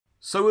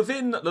So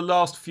within the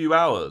last few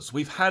hours,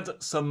 we've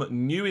had some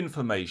new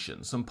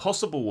information, some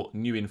possible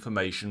new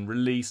information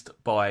released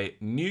by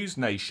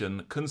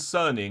NewsNation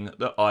concerning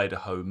the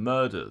Idaho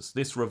murders.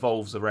 This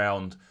revolves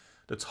around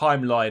the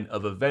timeline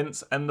of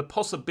events and the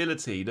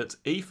possibility that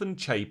Ethan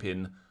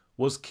Chapin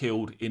was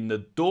killed in the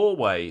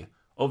doorway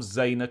of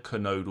Zaina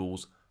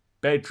Knodl's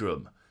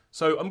bedroom.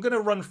 So I'm going to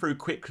run through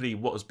quickly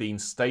what has been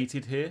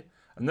stated here,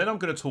 and then I'm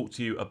going to talk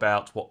to you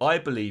about what I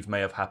believe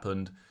may have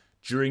happened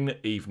during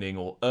the evening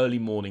or early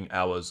morning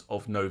hours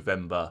of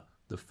November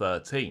the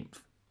 13th.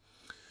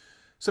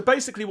 So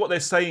basically what they're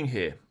saying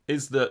here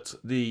is that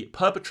the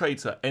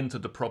perpetrator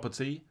entered the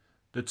property,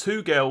 the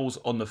two girls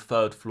on the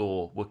third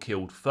floor were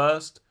killed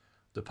first,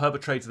 the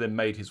perpetrator then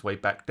made his way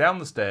back down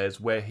the stairs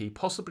where he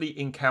possibly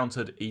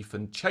encountered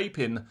Ethan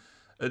Chapin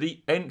at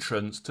the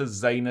entrance to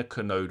Zaina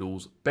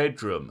Knodl's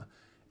bedroom.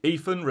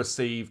 Ethan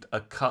received a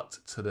cut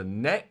to the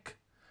neck,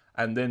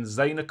 and then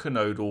Zaina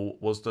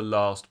Knodl was the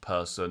last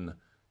person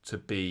to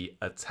be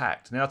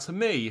attacked. Now, to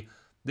me,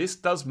 this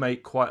does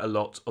make quite a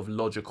lot of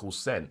logical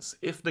sense.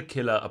 If the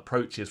killer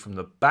approaches from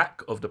the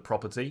back of the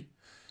property,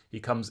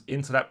 he comes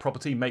into that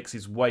property, makes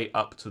his way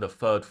up to the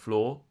third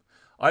floor.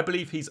 I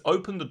believe he's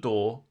opened the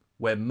door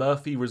where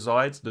Murphy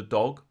resides, the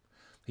dog.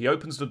 He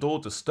opens the door,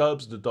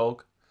 disturbs the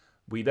dog.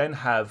 We then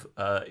have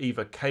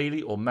either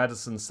Kaylee or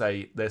Madison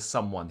say, "There's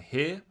someone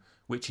here,"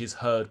 which is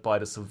heard by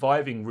the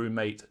surviving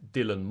roommate,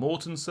 Dylan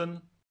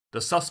Mortensen. The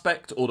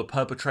suspect or the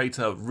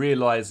perpetrator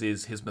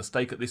realises his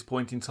mistake at this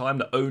point in time.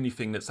 The only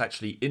thing that's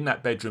actually in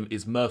that bedroom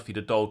is Murphy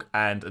the dog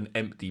and an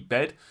empty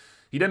bed.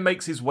 He then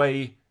makes his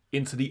way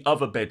into the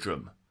other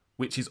bedroom,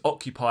 which is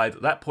occupied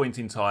at that point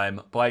in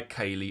time by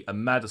Kaylee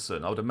and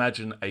Madison. I would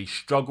imagine a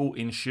struggle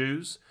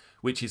ensues,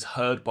 which is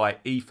heard by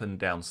Ethan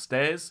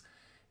downstairs.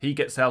 He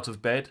gets out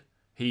of bed.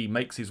 He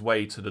makes his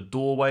way to the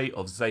doorway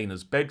of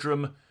Zaina's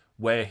bedroom,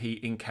 where he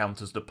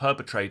encounters the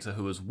perpetrator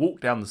who has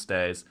walked down the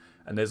stairs,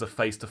 and there's a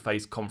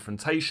face-to-face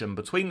confrontation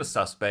between the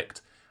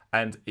suspect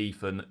and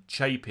Ethan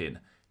Chapin.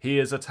 He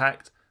is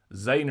attacked,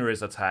 Zaina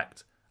is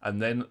attacked,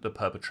 and then the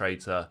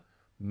perpetrator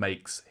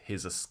makes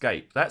his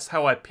escape. That's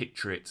how I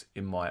picture it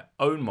in my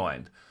own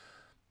mind.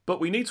 But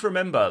we need to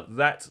remember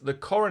that the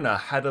coroner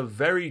had a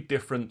very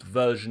different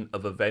version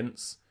of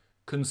events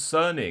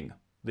concerning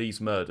these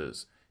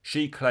murders.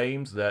 She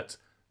claimed that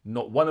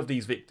not one of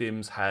these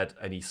victims had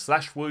any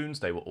slash wounds,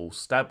 they were all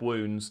stab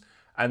wounds,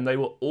 and they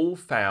were all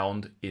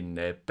found in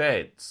their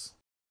beds.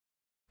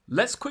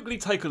 Let's quickly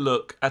take a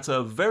look at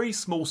a very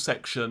small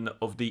section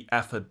of the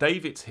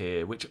affidavit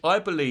here, which I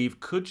believe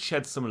could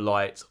shed some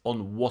light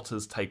on what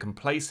has taken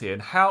place here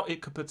and how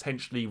it could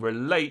potentially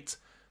relate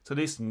to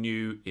this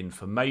new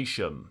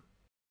information.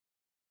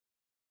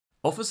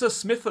 Officer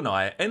Smith and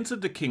I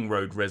entered the King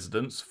Road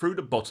residence through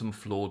the bottom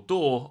floor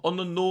door on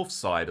the north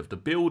side of the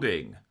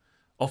building.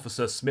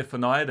 Officer Smith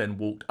and I then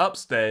walked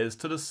upstairs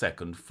to the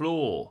second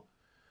floor.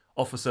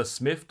 Officer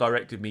Smith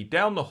directed me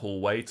down the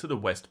hallway to the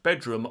west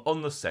bedroom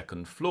on the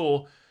second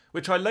floor,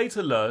 which I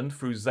later learned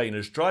through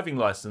Zaina's driving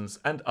licence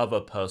and other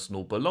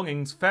personal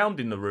belongings found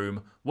in the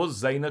room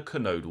was Zaina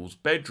Knodl's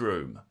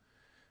bedroom.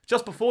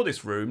 Just before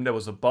this room there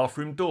was a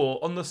bathroom door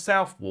on the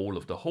south wall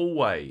of the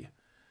hallway.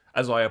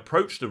 As I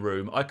approached the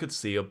room I could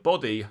see a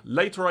body,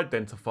 later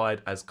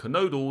identified as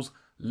Knodl's,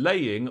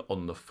 laying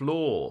on the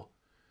floor.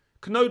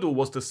 Knodl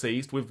was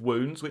deceased with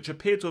wounds which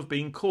appeared to have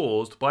been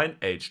caused by an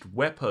edged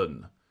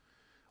weapon.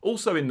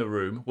 Also in the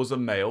room was a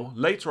male,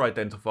 later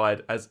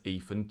identified as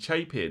Ethan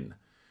Chapin.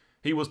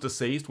 He was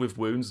deceased with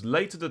wounds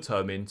later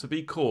determined to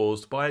be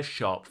caused by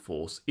sharp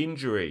force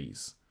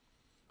injuries.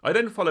 I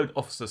then followed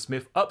Officer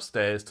Smith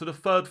upstairs to the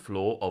third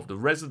floor of the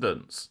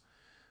residence.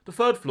 The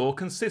third floor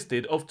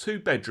consisted of 2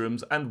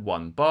 bedrooms and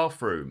 1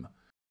 bathroom.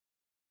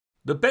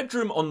 The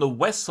bedroom on the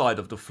west side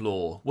of the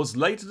floor was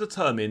later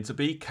determined to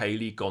be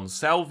Kaylee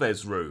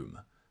Gonsalvez's room.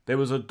 There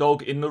was a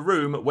dog in the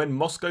room when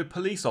Moscow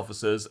police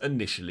officers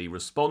initially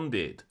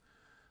responded.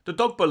 The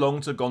dog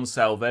belonged to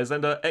Gonsalves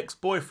and her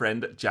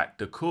ex-boyfriend Jack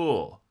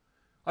DeCour.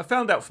 I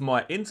found out from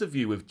my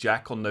interview with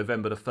Jack on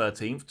November the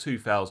 13th,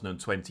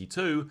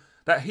 2022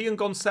 that he and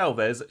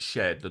Gonsalves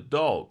shared the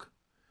dog.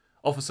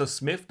 Officer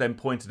Smith then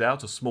pointed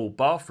out a small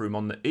bathroom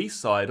on the east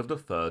side of the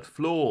third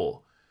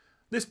floor.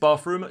 This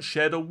bathroom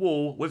shared a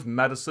wall with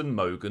Madison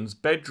Mogan's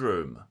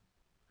bedroom.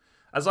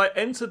 As I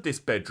entered this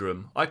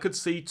bedroom, I could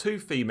see 2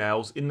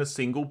 females in the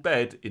single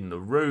bed in the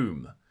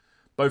room.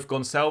 Both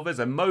Gonsalves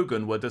and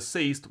Mogan were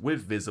deceased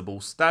with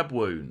visible stab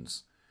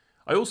wounds.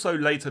 I also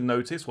later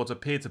noticed what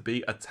appeared to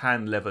be a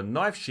tan leather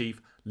knife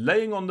sheath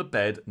laying on the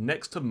bed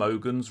next to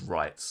Mogan's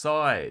right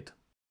side.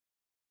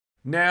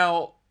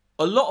 Now,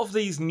 a lot of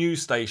these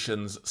news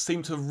stations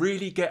seem to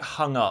really get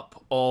hung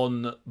up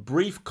on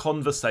brief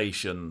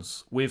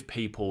conversations with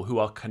people who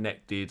are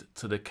connected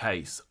to the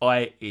case,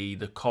 i.e.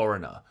 the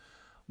coroner.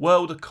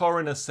 Well, the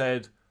coroner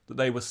said that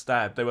they were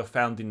stabbed, they were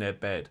found in their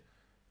bed.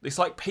 It's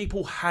like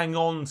people hang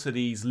on to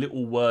these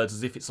little words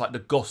as if it's like the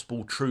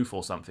gospel truth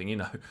or something, you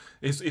know.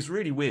 It's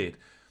really weird.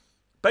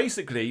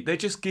 Basically, they're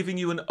just giving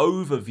you an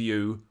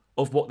overview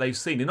of what they've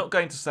seen. They're not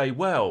going to say,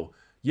 well,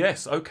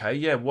 Yes, okay,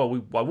 yeah.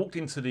 Well, I walked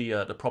into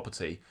the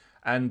property,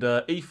 and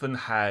Ethan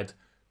had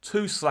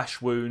 2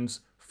 slash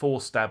wounds,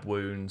 4 stab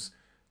wounds.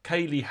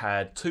 Kaylee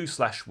had 2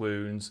 slash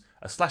wounds,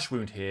 a slash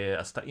wound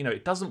here.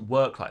 It doesn't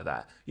work like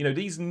that.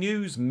 These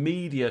news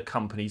media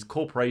companies,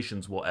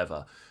 corporations,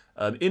 whatever,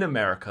 in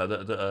America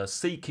that are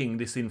seeking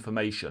this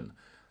information.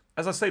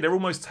 As I say, they're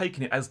almost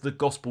taking it as the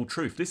gospel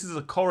truth. This is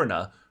a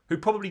coroner who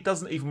probably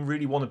doesn't even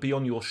really want to be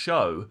on your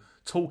show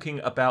talking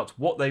about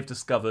what they've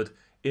discovered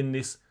in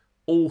this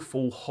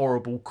awful,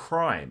 horrible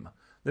crime.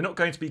 They're not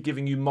going to be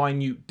giving you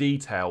minute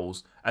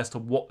details as to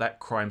what that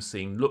crime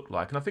scene looked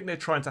like. And I think they're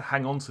trying to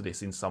hang on to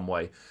this in some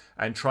way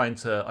and trying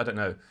to, I don't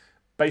know,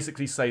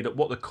 basically say that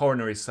what the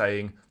coroner is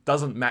saying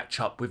doesn't match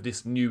up with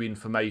this new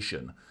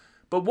information.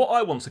 But what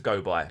I want to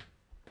go by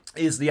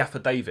is the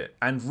affidavit.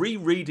 And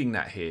rereading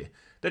that here,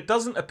 there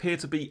doesn't appear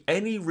to be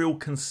any real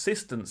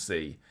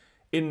consistency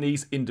in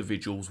these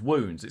individuals'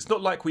 wounds. It's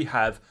not like we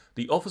have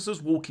the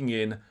officers walking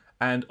in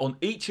and on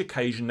each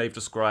occasion they've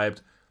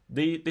described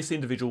this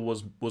individual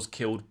was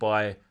killed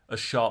by a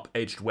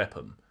sharp-edged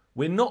weapon.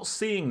 We're not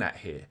seeing that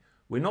here.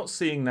 We're not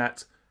seeing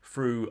that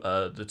through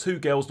the 2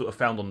 girls that were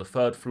found on the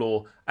 3rd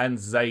floor and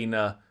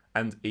Zaina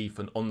and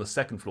Ethan on the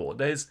 2nd floor.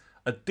 There's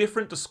a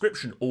different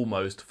description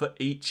almost for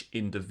each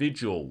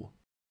individual.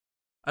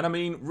 And I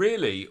mean,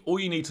 really, all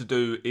you need to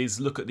do is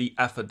look at the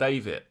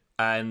affidavit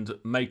and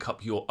make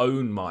up your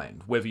own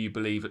mind, whether you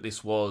believe that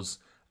this was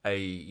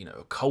a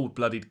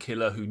cold-blooded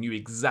killer who knew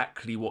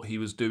exactly what he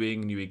was doing,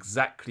 knew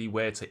exactly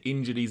where to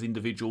injure these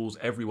individuals.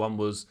 Everyone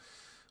was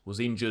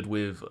injured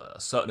with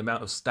a certain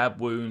amount of stab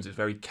wounds. It's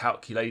very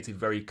calculated,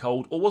 very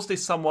cold. Or was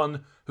this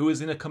someone who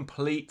was in a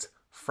complete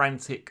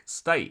frantic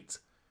state,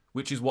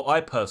 which is what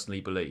I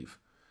personally believe,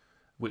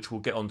 which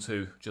we'll get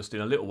onto just in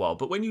a little while.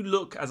 But when you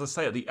look, as I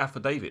say, at the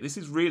affidavit, this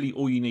is really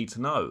all you need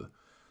to know.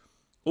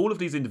 All of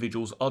these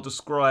individuals are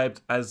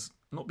described as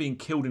not being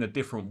killed in a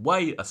different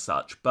way as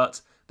such,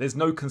 but there's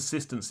no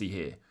consistency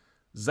here.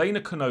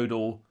 Zaina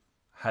Knodel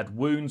had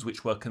wounds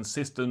which were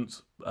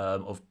consistent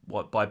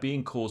by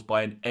being caused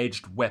by an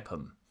edged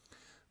weapon.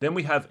 Then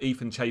we have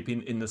Ethan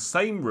Chapin in the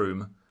same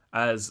room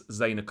as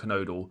Zaina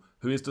Knodel,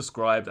 who is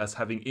described as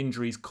having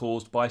injuries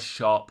caused by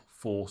sharp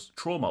force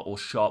trauma or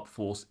sharp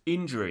force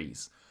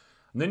injuries.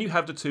 And then you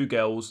have the 2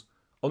 girls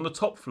on the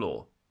top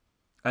floor,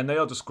 and they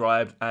are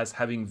described as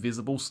having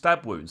visible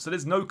stab wounds. So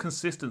there's no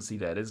consistency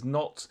there. There's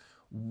not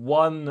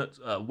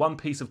one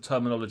piece of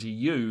terminology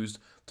used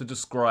to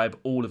describe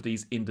all of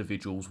these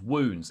individuals'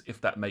 wounds,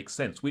 if that makes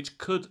sense, which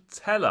could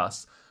tell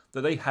us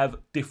that they have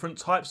different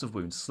types of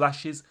wounds,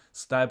 slashes,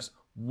 stabs,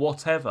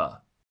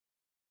 whatever.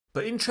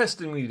 But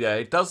interestingly there,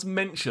 it does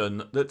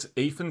mention that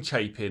Ethan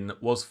Chapin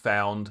was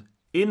found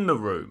in the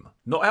room.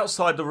 Not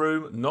outside the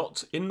room,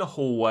 not in the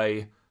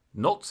hallway,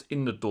 not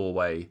in the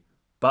doorway,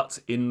 but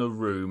in the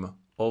room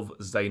of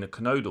Zaina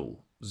Knodel.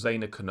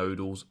 Zaina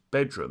Knodel's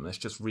bedroom. Let's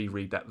just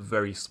reread that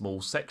very small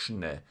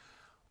section there.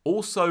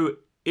 Also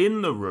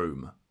in the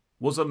room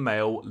was a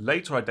male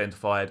later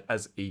identified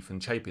as Ethan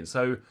Chapin.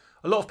 So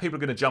a lot of people are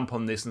going to jump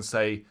on this and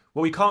say,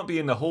 well, he can't be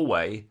in the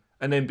hallway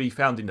and then be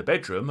found in the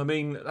bedroom. I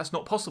mean, that's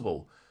not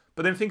possible.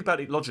 But then think about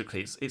it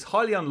logically. It's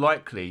highly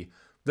unlikely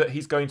that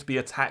he's going to be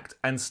attacked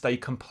and stay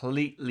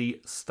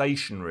completely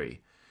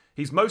stationary.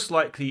 He's most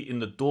likely in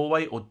the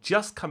doorway or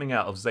just coming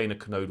out of Zaina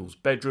Knodel's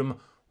bedroom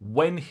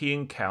when he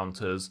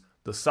encounters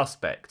the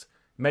suspect.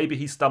 Maybe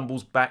he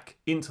stumbles back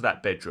into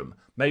that bedroom.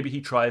 Maybe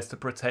he tries to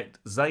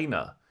protect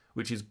Zaina,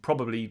 which is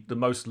probably the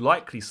most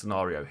likely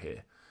scenario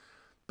here.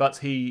 But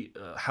he,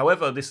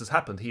 however this has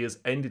happened, he has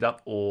ended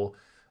up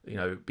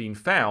been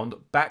found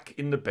back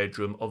in the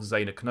bedroom of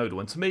Zaina Knodel.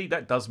 And to me,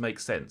 that does make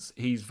sense.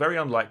 He's very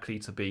unlikely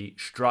to be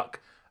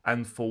struck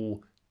and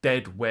fall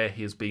dead where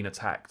he has been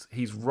attacked.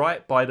 He's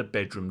right by the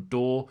bedroom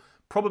door,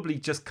 probably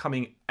just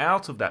coming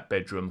out of that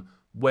bedroom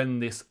when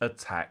this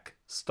attack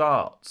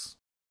starts.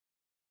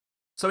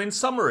 So in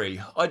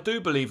summary, I do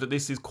believe that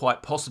this is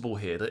quite possible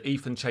here, that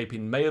Ethan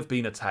Chapin may have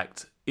been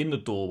attacked in the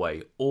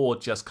doorway or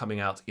just coming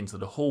out into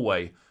the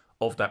hallway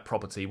of that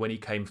property when he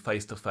came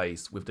face to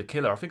face with the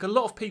killer. I think a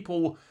lot of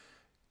people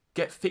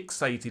get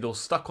fixated or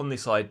stuck on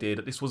this idea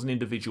that this was an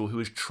individual who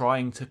was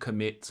trying to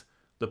commit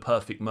the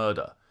perfect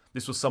murder.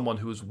 This was someone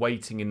who was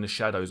waiting in the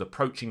shadows,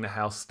 approaching the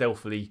house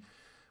stealthily,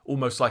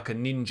 almost like a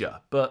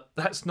ninja. But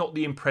that's not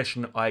the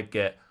impression I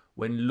get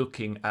when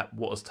looking at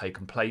what has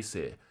taken place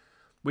here.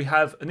 We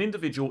have an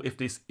individual, if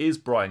this is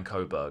Bryan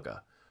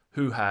Kohberger,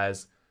 who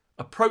has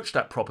approached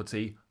that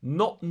property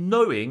not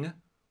knowing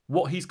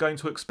what he's going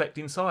to expect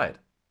inside.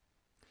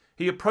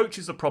 He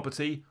approaches the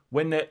property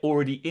when they're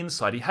already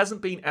inside. He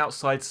hasn't been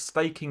outside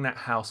staking that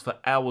house for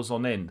hours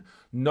on end,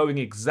 knowing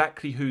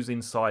exactly who's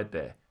inside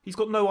there. He's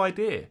got no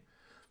idea.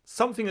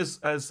 Something has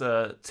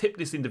tipped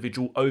this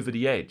individual over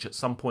the edge at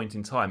some point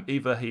in time.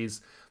 Either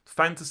his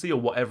fantasy or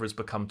whatever has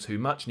become too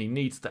much and he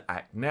needs to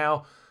act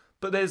now.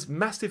 But there's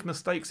massive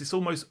mistakes. It's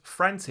almost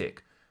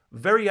frantic,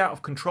 very out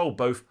of control,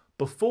 both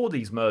before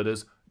these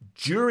murders,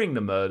 during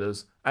the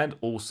murders, and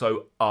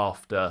also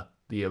after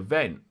the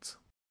event.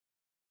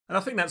 And I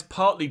think that's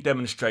partly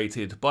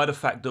demonstrated by the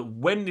fact that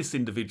when this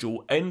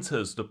individual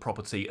enters the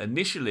property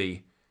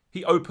initially,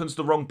 he opens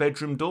the wrong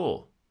bedroom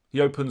door. He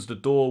opens the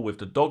door with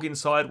the dog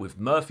inside, with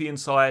Murphy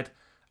inside,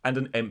 and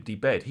an empty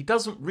bed. He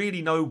doesn't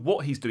really know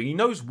what he's doing. He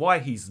knows why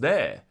he's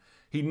there.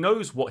 He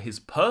knows what his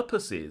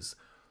purpose is,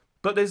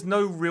 but there's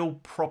no real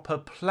proper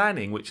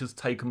planning which has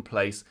taken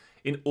place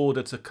in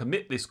order to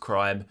commit this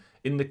crime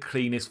in the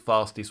cleanest,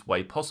 fastest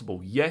way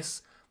possible.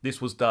 Yes, this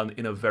was done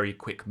in a very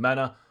quick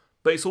manner,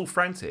 but it's all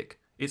frantic.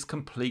 It's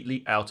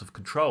completely out of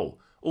control.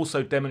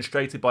 Also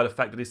demonstrated by the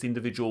fact that this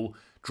individual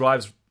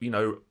drives,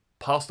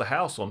 past the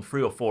house on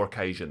 3 or 4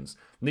 occasions.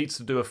 Needs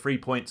to do a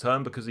 3-point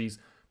turn because he's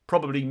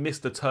probably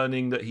missed the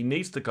turning that he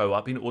needs to go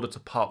up in order to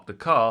park the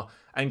car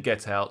and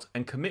get out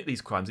and commit these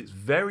crimes. It's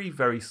very,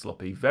 very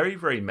sloppy, very,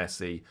 very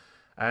messy.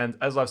 And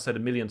as I've said a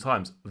million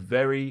times,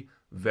 very,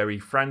 very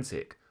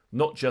frantic.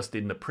 Not just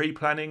in the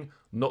pre-planning,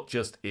 not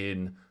just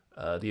in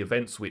the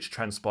events which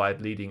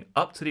transpired leading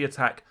up to the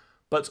attack,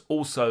 but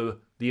also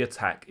the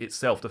attack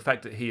itself. The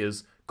fact that he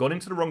has gone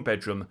into the wrong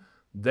bedroom,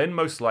 then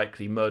most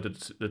likely murdered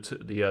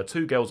the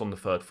 2 girls on the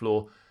 3rd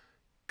floor,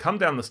 come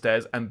down the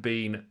stairs and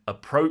been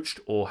approached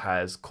or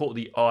has caught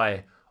the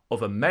eye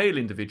of a male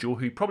individual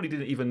who probably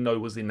didn't even know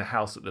was in the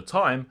house at the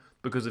time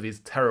because of his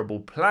terrible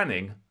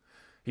planning.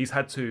 He's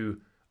had to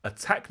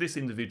attack this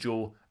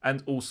individual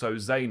and also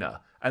Zaina.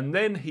 And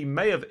then he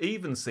may have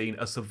even seen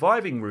a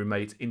surviving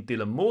roommate in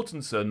Dylan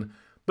Mortensen,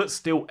 but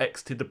still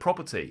exited the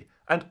property,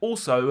 and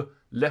also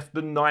left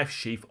the knife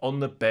sheath on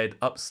the bed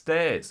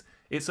upstairs.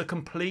 It's a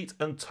complete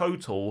and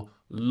total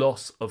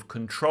loss of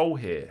control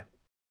here.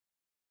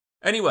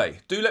 Anyway,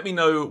 do let me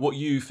know what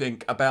you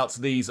think about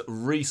these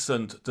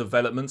recent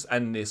developments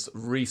and this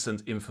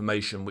recent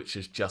information which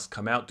has just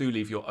come out. Do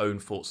leave your own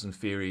thoughts and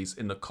theories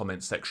in the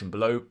comments section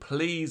below.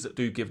 Please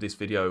do give this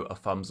video a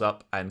thumbs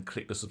up and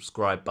click the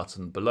subscribe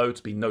button below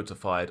to be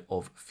notified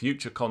of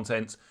future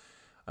content.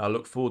 I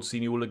look forward to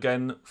seeing you all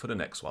again for the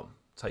next one.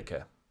 Take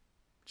care.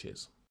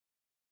 Cheers.